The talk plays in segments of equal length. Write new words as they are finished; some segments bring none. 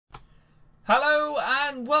Hello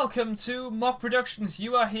and welcome to Mock Productions.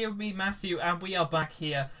 You are here with me, Matthew, and we are back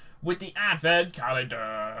here with the Advent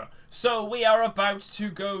Calendar. So we are about to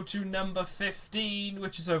go to number 15,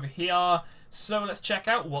 which is over here. So let's check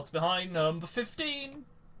out what's behind number 15.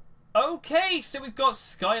 Okay, so we've got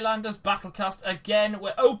Skylanders Battlecast again.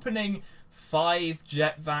 We're opening 5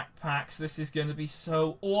 Jet Vac packs. This is going to be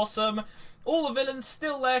so awesome. All the villains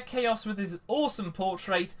still there. Chaos with his awesome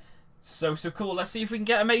portrait. So cool. Let's see if we can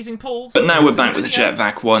get amazing pulls. But now we're back with the Jet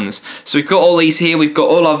Vac ones. So we've got all these here. We've got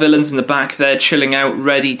all our villains in the back there, chilling out,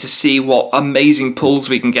 ready to see what amazing pulls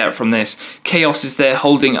we can get from this. Chaos is there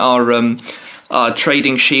holding our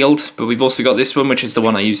trading shield, but we've also got this one, which is the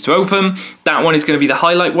one I used to open. That one is going to be the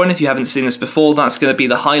highlight one. If you haven't seen this before, that's going to be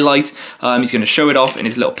the highlight. He's going to show it off in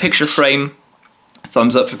his little picture frame.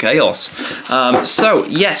 Thumbs up for Chaos. So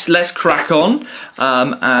yes, let's crack on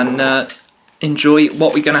and enjoy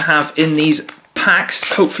what we're going to have in these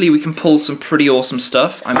packs. Hopefully we can pull some pretty awesome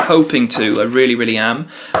stuff. I'm hoping to. I really am.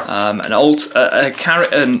 An ultimate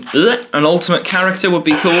character would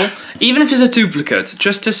be cool. Even if it's a duplicate,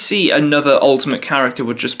 just to see another ultimate character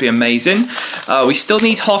would just be amazing. We still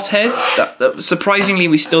need Hothead. Surprisingly,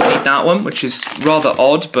 we still need that one, which is rather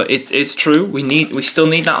odd, but it's true. We still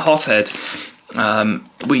need that Hothead.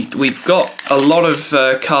 We've got a lot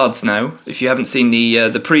of cards now. If you haven't seen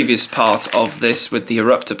the previous part of this with the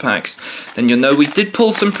Eruptor packs, then you'll know we did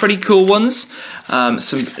pull some pretty cool ones,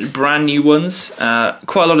 some brand new ones,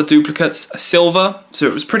 quite a lot of duplicates, a silver, so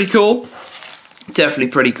it was pretty cool.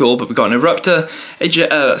 Definitely pretty cool. But we got an Eruptor, an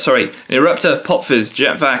Eruptor, Pop Fizz,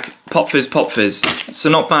 Jet Vac, Pop Fizz, Pop Fizz. So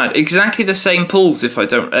not bad. Exactly the same pulls, if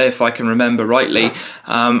I can remember rightly,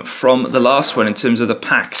 from the last one in terms of the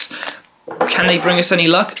packs. Can they bring us any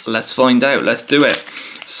luck? Let's find out. Let's do it.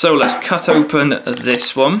 So let's cut open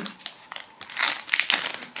this one.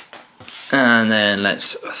 And then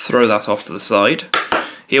let's throw that off to the side.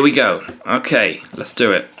 Here we go. Okay, let's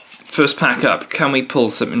do it. First pack up. Can we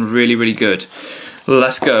pull something really good?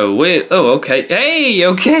 Let's go with... Oh, okay. Hey,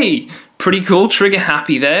 okay. Pretty cool. Trigger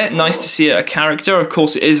happy there. Nice to see a character. Of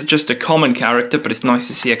course, it is just a common character, but it's nice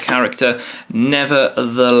to see a character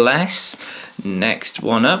nevertheless. Next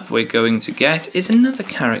one up we're going to get is another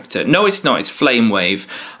character. No, it's not. It's Flame Wave,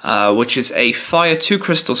 which is a Fire 2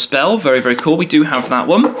 Crystal spell. Very cool. We do have that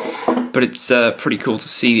one, but it's pretty cool to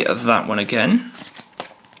see that one again.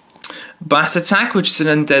 Bat Attack, which is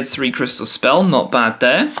an Undead 3 Crystal spell. Not bad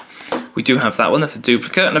there. We do have that one. That's a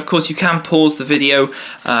duplicate. And of course you can pause the video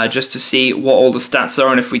just to see what all the stats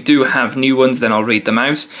are, and if we do have new ones then I'll read them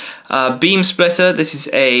out. Beam Splitter. This is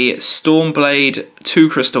a Stormblade 2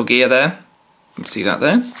 Crystal gear there. You can see that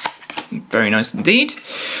there. Very nice indeed.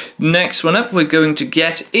 Next one up we're going to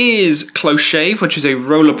get is Close Shave, which is a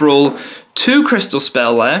Roller Brawl 2 Crystal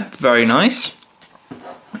spell there. Very nice.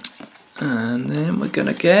 And then we're going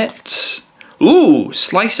to get... Ooh,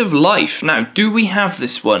 Slice of Life. Now, do we have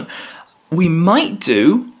this one? We might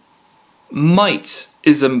do. Might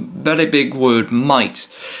is a very big word, might.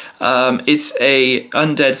 It's a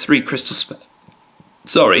Undead 3 Crystal spell.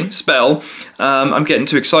 Spell. I'm getting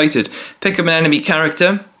too excited. Pick up an enemy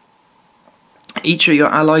character. Each of your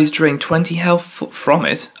allies drain 20 health from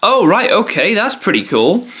it. Oh, right, okay, that's pretty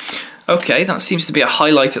cool. Okay, that seems to be a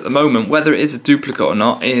highlight at the moment. Whether it is a duplicate or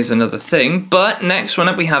not is another thing. But next one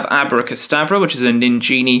up we have Abracadabra, which is a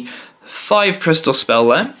Ninjini 5 crystal spell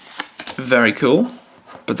there. Very cool.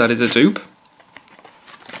 But that is a dupe.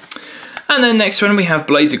 And then next one we have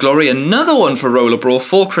Blades of Glory, another one for Roller Brawl,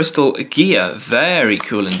 4 crystal gear. Very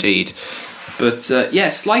cool indeed. But yeah,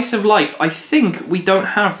 Slice of Life. I think we don't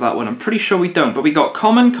have that one. I'm pretty sure we don't. But we got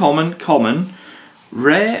common,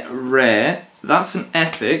 rare. That's an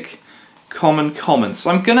epic. Common. So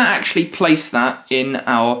I'm going to actually place that in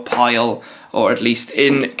our pile, or at least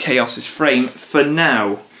in Chaos's frame for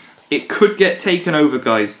now. It could get taken over,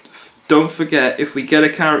 guys. Don't forget, if we get a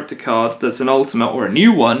character card that's an ultimate or a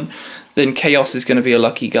new one, then Chaos is going to be a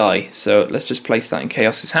lucky guy. So let's just place that in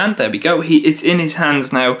Chaos's hand. There we go. It's in his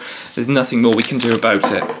hands now. There's nothing more we can do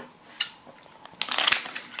about it.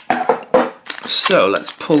 So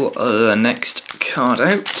let's pull the next card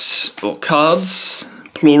out, or cards,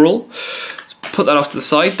 plural. Put that off to the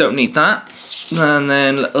side, don't need that. And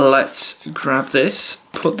then let's grab this,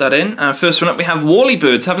 put that in. First one up we have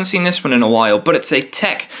Wallybirds. Haven't seen this one in a while, but it's a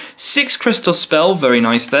Tech 6 crystal spell. Very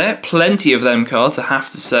nice there. Plenty of them cards, I have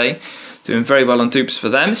to say. Doing very well on dupes for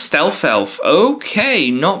them. Stealth Elf.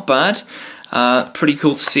 Okay, not bad. Pretty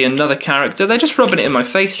cool to see another character. They're just rubbing it in my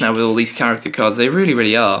face now with all these character cards. They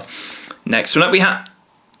really are. Next one up we have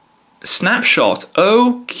Snapshot.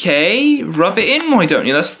 Okay, rub it in, why don't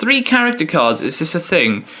you? That's 3 character cards. Is this a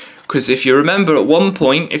thing? Because if you remember, at one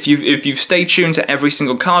point, if you've stayed tuned to every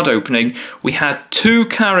single card opening, we had 2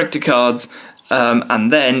 character cards, and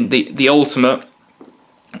then the ultimate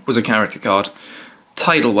was a character card.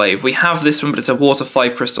 Tidal Wave. We have this one, but it's a water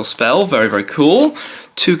 5 crystal spell. Very, very cool.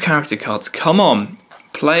 2 character cards. Come on.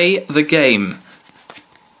 Play the game.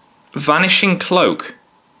 Vanishing Cloak.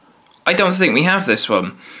 I don't think we have this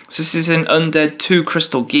one. So this is an Undead 2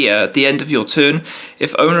 crystal gear. At the end of your turn,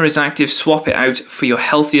 if owner is active, swap it out for your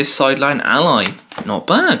healthiest sideline ally. Not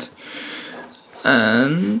bad.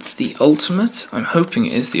 And the ultimate, I'm hoping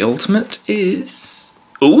it is the ultimate, is...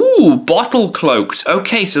 Ooh, Bottle Cloaked.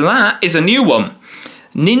 Okay, so that is a new one.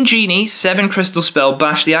 Ninjini, 7 crystal spell,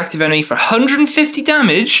 bash the active enemy for 150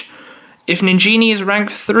 damage. If Ninjini is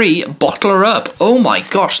rank 3, bottle her up. Oh my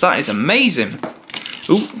gosh, that is amazing.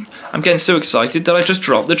 Ooh, I'm getting so excited that I just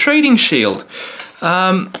dropped the trading shield.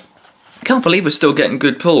 Can't believe we're still getting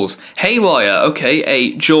good pulls. Haywire, okay,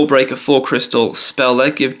 a Jawbreaker 4 crystal spell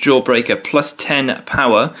there. Give Jawbreaker plus 10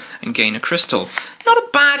 power and gain a crystal. Not a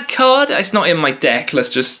bad card. It's not in my deck. Let's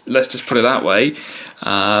just put it that way.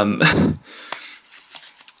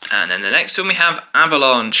 And then the next one we have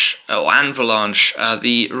Avalanche,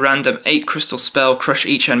 the random 8 crystal spell, crush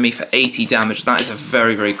each enemy for 80 damage. That is a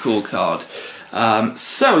very, very cool card.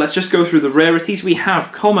 So let's just go through the rarities. We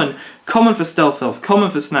have common for Stealth Elf, common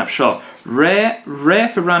for Snapshot, rare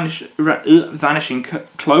for Vanishing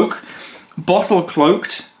Cloak, Bottle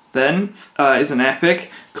Cloaked, then is an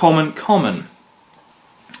epic, common.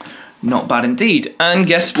 Not bad indeed. And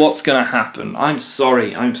guess what's going to happen? I'm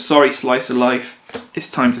sorry, Slice of Life. It's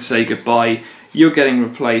time to say goodbye. You're getting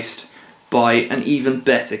replaced by an even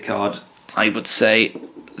better card, I would say.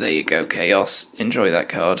 There you go, Chaos. Enjoy that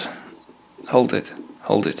card. Hold it.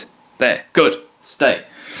 There, good. Stay.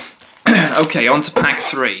 Okay, on to pack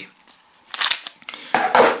 3.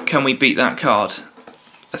 Can we beat that card?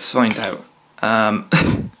 Let's find out.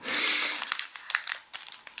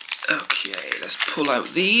 Okay, let's pull out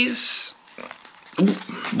these. Ooh,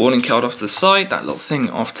 warning card off to the side, that little thing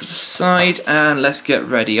off to the side, and let's get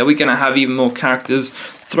ready. Are we going to have even more characters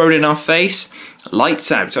thrown in our face?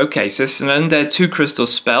 Lights out. Okay, so this is an Undead 2 crystal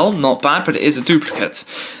spell. Not bad, but it is a duplicate.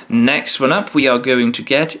 Next one up we are going to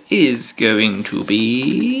get is going to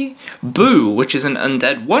be Boo, which is an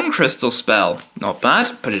Undead 1 crystal spell. Not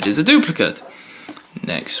bad, but it is a duplicate.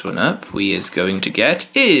 Next one up we is going to get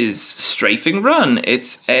is Strafing Run.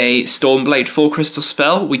 It's a Stormblade 4 crystal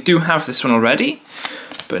spell. We do have this one already,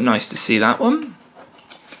 but nice to see that one.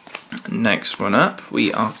 Next one up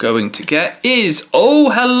we are going to get is, oh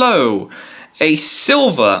hello, a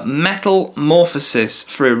Silver Metamorphosis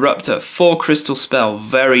for Eruptor 4 crystal spell.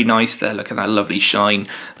 Very nice there, look at that lovely shine.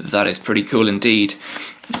 That is pretty cool indeed.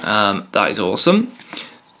 That is awesome.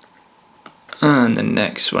 And the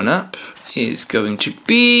next one up is going to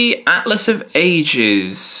be Atlas of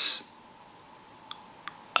Ages.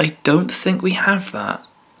 I don't think we have that.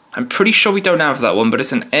 I'm pretty sure we don't have that one, but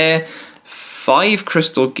it's an Air 5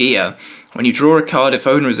 crystal gear. When you draw a card, if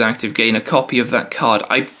owner is active, gain a copy of that card.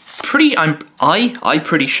 I am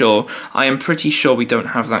pretty sure we don't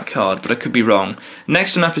have that card, but I could be wrong.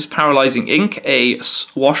 Next one up is Paralyzing Ink, a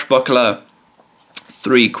Swashbuckler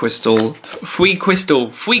 3 crystal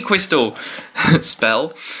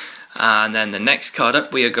spell. And then the next card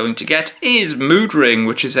up we are going to get is Mood Ring,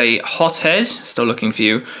 which is a Hothead, still looking for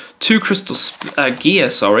you, 2 crystal gear,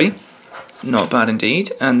 sorry. Not bad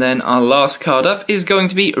indeed. And then our last card up is going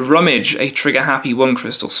to be Rummage, a Trigger Happy 1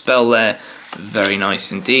 crystal spell there. Very nice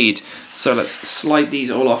indeed. So let's slide these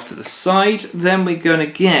all off to the side. Then we're going to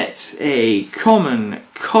get a common,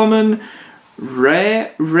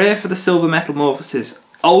 rare for the Silver Metamorphosis,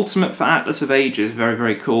 ultimate for Atlas of Ages, very,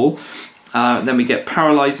 very cool. Then we get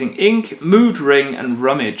Paralyzing Ink, Mood Ring, and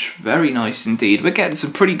Rummage. Very nice indeed. We're getting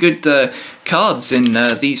some pretty good cards in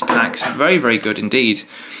these packs. Very, very good indeed.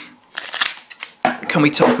 Can we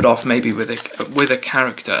top it off maybe with a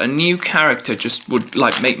character? A new character just would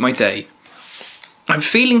like make my day. I'm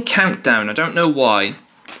feeling Countdown. I don't know why.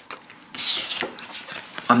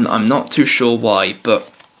 I'm not too sure why, but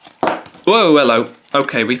whoa, hello.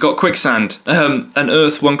 Okay, we've got Quicksand, an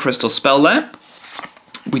Earth 1 crystal spell there.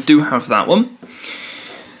 We do have that one.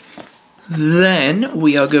 Then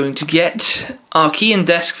we are going to get Archean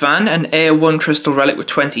Desk Fan, an Air 1 crystal relic with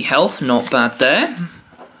 20 health. Not bad there,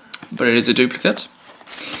 but it is a duplicate.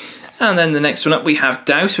 And then the next one up we have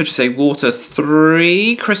Douse, which is a Water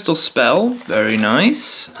 3 crystal spell. Very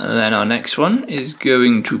nice. And then our next one is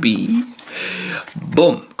going to be...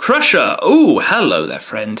 boom! Crusher! Oh, hello there,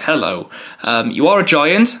 friend. Hello. You are a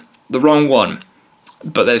giant. The wrong one.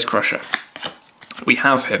 But there's Crusher. We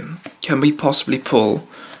have him. Can we possibly pull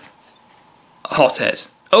Hothead?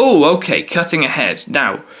 Oh, okay, cutting ahead.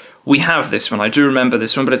 Now, we have this one. I do remember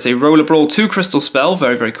this one, but it's a Roller Brawl 2 crystal spell.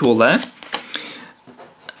 Very, very cool there.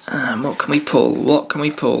 What can we pull? What can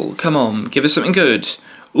we pull? Come on, give us something good.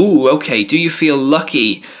 Ooh, okay, do you feel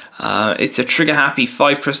lucky? It's a trigger happy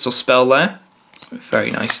 5 crystal spell there.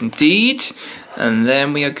 Very nice indeed. And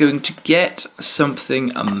then we are going to get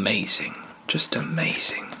something amazing. Just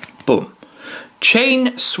amazing. Boom.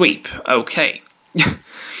 Chain sweep. Okay.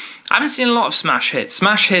 I haven't seen a lot of smash hits.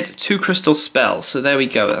 Smash hit 2 crystal spell. So there we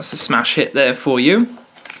go. That's a smash hit there for you.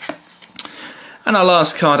 And our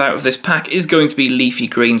last card out of this pack is going to be Leafy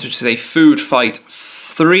Greens, which is a food fight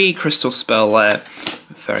 3 crystal spell there.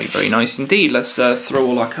 Very, very nice indeed. Let's throw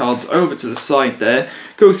all our cards over to the side there.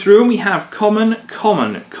 Go through and we have common,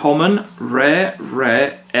 common, common, rare,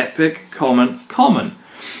 rare, epic, common, common.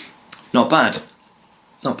 Not bad.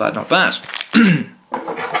 Not bad, not bad.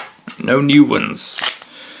 No new ones.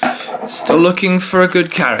 Still looking for a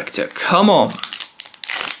good character. Come on.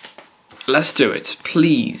 Let's do it.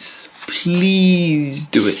 Please. Please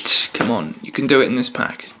do it. Come on. You can do it in this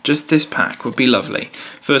pack. Just this pack would be lovely.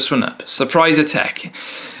 First one up. Surprise Attack.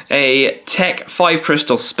 A Tech 5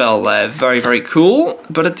 crystal spell there. Very, very cool.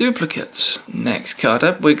 But a duplicate. Next card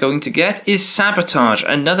up we're going to get is Sabotage.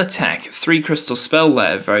 Another Tech 3 crystal spell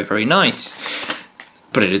there. Very, very nice.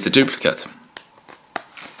 But it is a duplicate.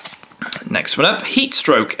 Next one up. Heat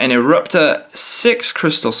Stroke. An Eruptor 6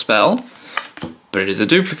 crystal spell. But it is a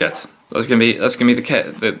duplicate. That's gonna be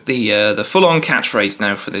the full-on catchphrase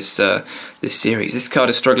now for this this series. This card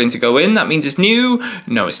is struggling to go in. That means it's new.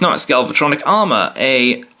 No, it's not. It's Galvatronic Armor.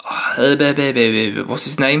 A what's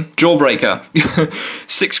his name? Jawbreaker.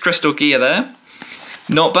 6 crystal gear there.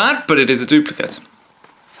 Not bad, but it is a duplicate.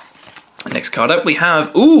 Next card up we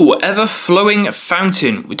have Ever Flowing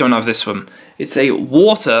Fountain. We don't have this one. It's a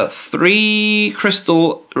water 3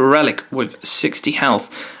 crystal relic with 60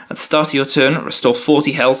 health. At the start of your turn, restore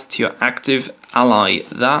 40 health to your active ally.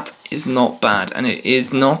 That is not bad, and it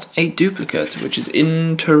is not a duplicate, which is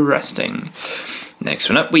interesting. Next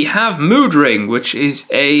one up, we have Mood Ring, which is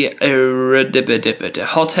a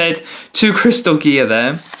Hothead 2 crystal gear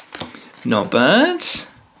there. Not bad.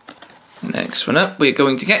 Next one up, we're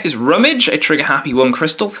going to get is Rummage, a trigger happy 1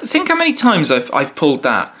 crystal. Think how many times I've pulled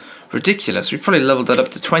that. Ridiculous. We've probably leveled that up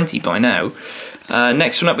to 20 by now.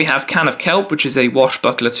 Next one up we have Can of Kelp, which is a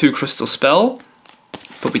Washbuckler 2 crystal spell.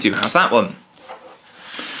 But we do have that one.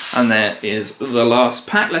 And there is the last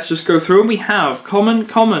pack. Let's just go through and we have common,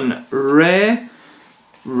 common, rare,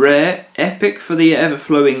 rare, epic for the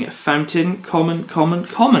ever-flowing fountain, common, common,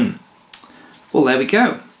 common. Well, there we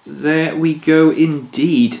go. There we go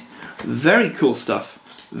indeed. Very cool stuff.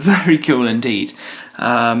 Very cool indeed.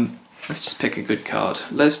 Let's just pick a good card.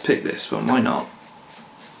 Let's pick this one. Why not?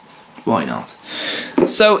 Why not?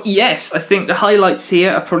 So, yes, I think the highlights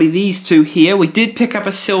here are probably these two here. We did pick up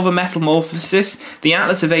a Silver Metamorphosis. The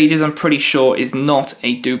Atlas of Ages, I'm pretty sure, is not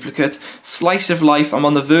a duplicate. Slice of Life, I'm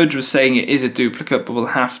on the verge of saying it is a duplicate, but we'll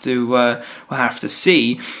have to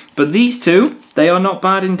see. But these two, they are not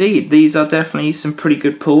bad indeed. These are definitely some pretty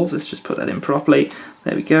good pulls. Let's just put that in properly.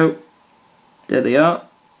 There we go. There they are.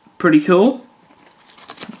 Pretty cool.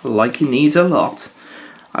 Liking these a lot.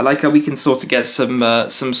 I like how we can sort of get some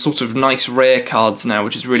sort of nice rare cards now,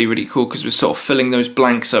 which is really, really cool because we're sort of filling those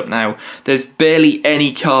blanks up now. There's barely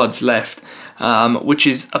any cards left, which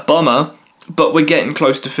is a bummer, but we're getting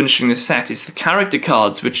close to finishing the set. It's the character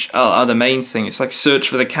cards which are the main thing. It's like search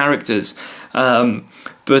for the characters.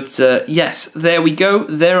 Yes, there we go.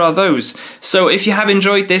 There are those. So if you have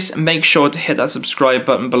enjoyed this, make sure to hit that subscribe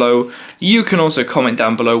button below. You can also comment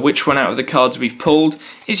down below which one out of the cards we've pulled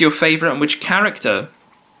is your favourite and which character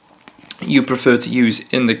you prefer to use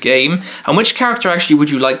in the game, and which character actually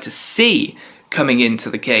would you like to see coming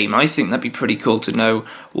into the game. I think that'd be pretty cool to know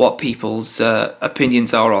what people's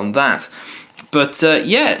opinions are on that. But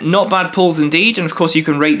yeah, not bad pulls indeed, and of course you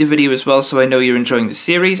can rate the video as well so I know you're enjoying the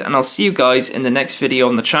series, and I'll see you guys in the next video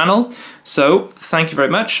on the channel. So, thank you very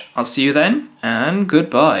much, I'll see you then, and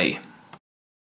goodbye.